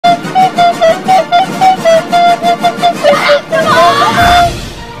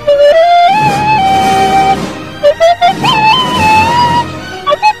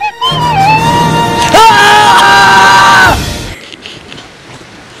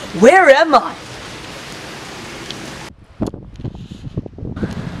Where am I?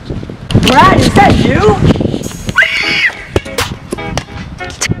 Brad, is that you?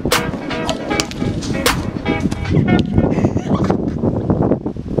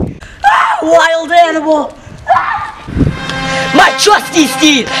 Wild animal! My trusty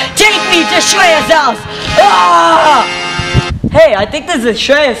steed! Take me to Shreya's house! Ah! Hey, I think this is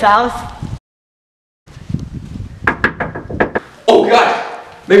Shreya's house. Oh gosh!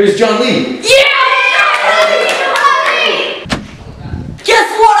 Maybe it's John Lee! Yeah! Guess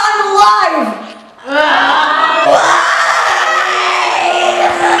what? I'm alive!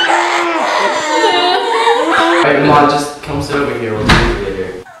 Alright, come on, just come sit over here. We'll do it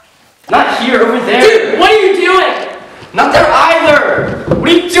later. Not here, over there. Dude, what are you doing? Not there either. What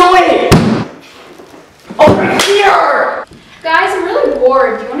are you doing? Over here. Guys, I'm really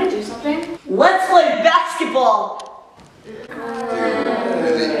bored. Do you want to do something? Let's play basketball!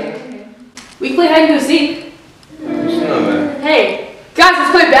 We play hide and go seek. Hey, guys,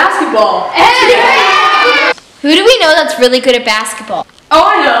 let's play basketball! Hey! Who do we know that's really good at basketball? Oh,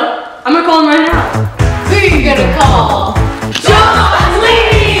 I know! I'm gonna call him right now. Who are you gonna call? John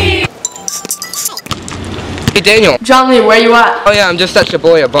Lee! Hey Daniel. John Lee, where you at? Oh yeah, I'm just at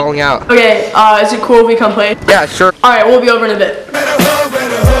Shibuya balling out. Okay, is it cool if we come play? Yeah, sure. Alright, we'll be over in a bit.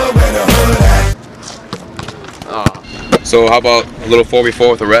 So how about a little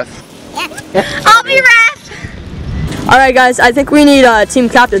 4v4 with the ref? I'll be ref! Alright guys, I think we need team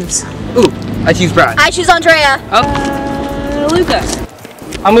captains. Ooh, I choose Brad. I choose Andrea. Luca.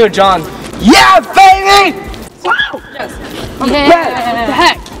 I'm gonna John. Yeah, baby! Wow! Yes. Yeah. Brad. What the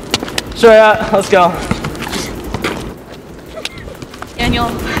heck? Sure, let's go. Daniel.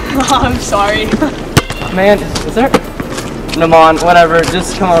 Oh, I'm sorry. Man, is there? Come on, whatever,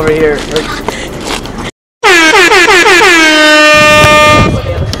 just come over here.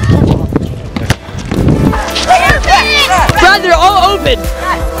 Brad, they're all open!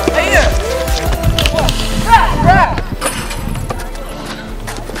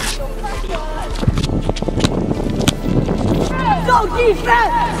 Go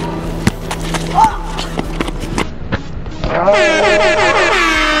defense!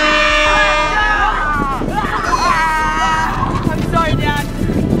 I'm sorry, Dad.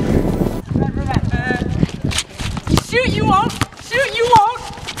 Shoot, you won't! Shoot, you won't!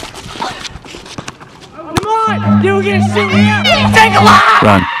 Come on! You can shoot here! Take a lot!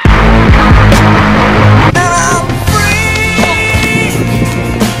 Run.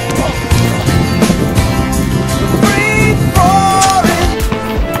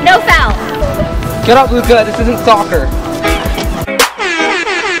 No foul. Get up, Luca, this isn't soccer.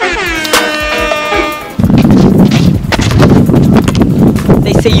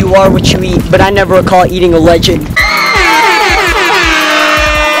 They say you are what you eat, but I never recall eating a legend.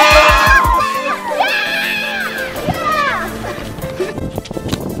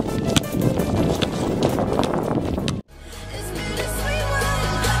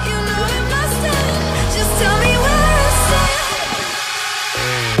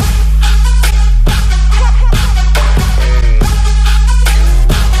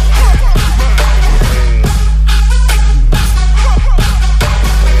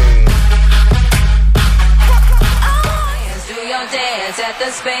 At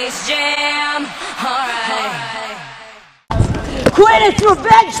the Space Jam. All right. Quit, it's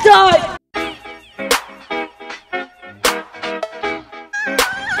revenge time!